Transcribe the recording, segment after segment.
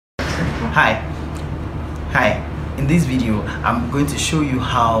Hi. In this video I'm going to show you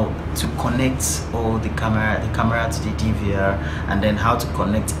how to connect all the camera to the DVR, and then how to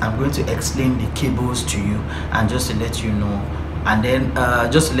connect. I'm going to explain the cables to you, and just to let you know, and then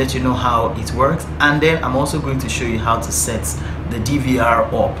just to let you know how it works. And then I'm also going to show you how to set the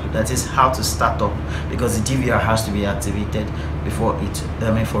DVR up, that is how to start up, because the DVR has to be activated before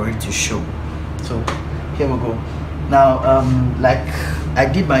for it to show. So here we go. Now like I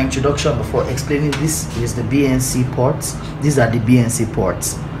did my introduction before explaining, this is the BNC ports, these are the BNC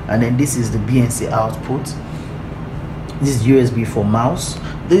ports, and then this is the BNC output. This is USB for mouse.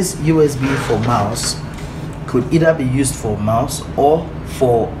 This USB for mouse could either be used for mouse or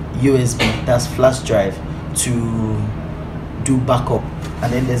for USB, that's flash drive, to do backup.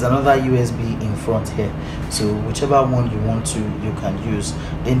 And then there's another USB in front here, so whichever one you want to, you can use.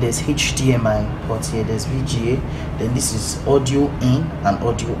 Then there's HDMI port here, there's VGA, then this is audio in and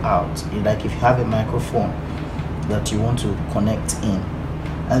audio out, like if you have a microphone that you want to connect in.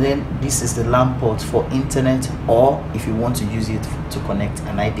 And then this is the LAN port for internet, or if you want to use it to connect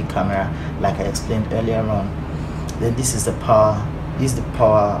an IP camera, like I explained earlier on. Then this is the power, this is the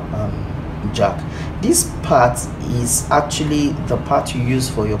power jack. This part is actually the part you use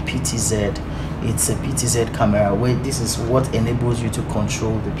for your PTZ. It's a PTZ camera, where this is what enables you to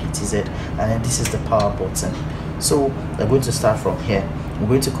control the PTZ, and then this is the power button. So we're going to start from here. We're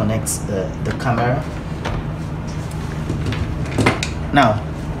going to connect the camera. Now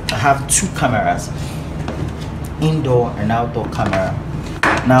I have two cameras, indoor and outdoor camera.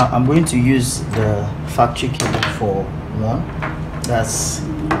 Now I'm going to use the factory cable for one. That's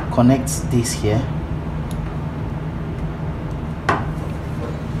connect this here,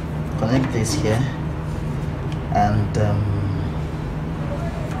 connect this here, and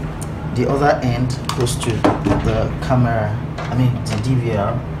the other end goes to the camera, the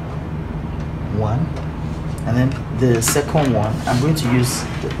DVR one. And then the second one, I'm going to use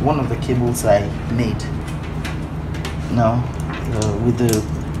one of the cables I made now with the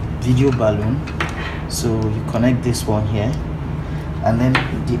video balloon. So you connect this one here, and then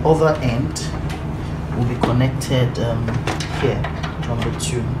the other end will be connected here, number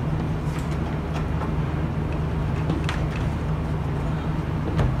 2.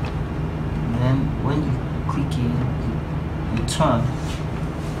 And then when you click it, you turn.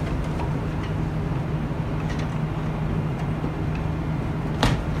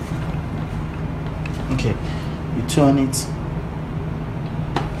 Okay, you turn it.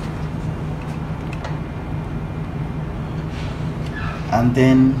 And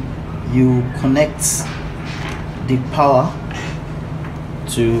then you connect the power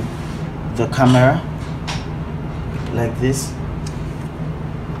to the camera like this,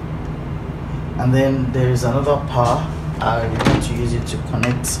 and then there is another power. I want to use it to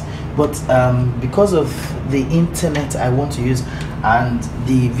connect, but because of the internet I want to use and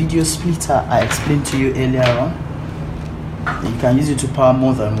the video splitter I explained to you earlier on, you can use it to power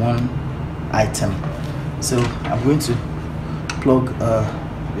more than one item. So I'm going to plug the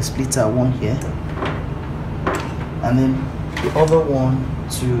splitter one here, and then the other one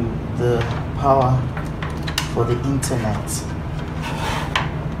to the power for the internet.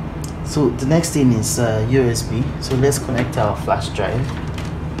 So the next thing is USB. So let's connect our flash drive.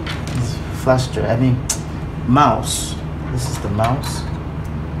 Mouse. This is the mouse,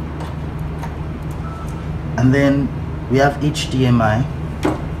 and then we have HDMI.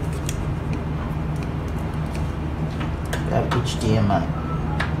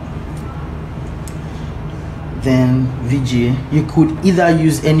 Then VGA. You could either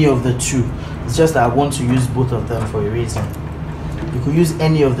use any of the two. It's just that I want to use both of them for a reason. You could use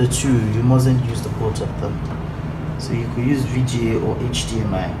any of the two, you mustn't use the both of them. So you could use VGA or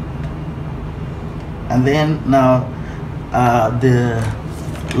HDMI. And then the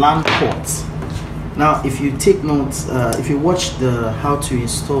LAN ports. Now if you take notes, if you watch the how to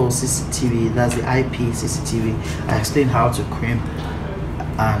install CCTV, that's the IP CCTV, I explained how to crimp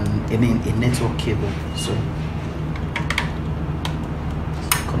a network cable. So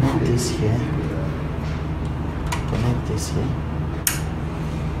connect this here, connect this here.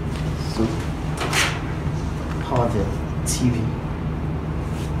 So power the TV,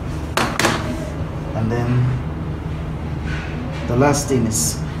 and then the last thing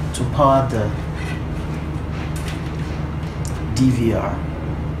is to power the DVR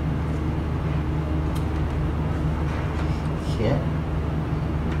here,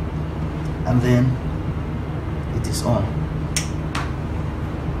 and then it is on.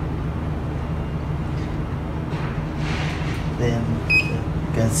 Then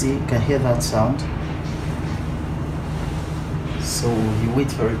you can hear that sound. So you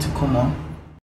wait for it to come on.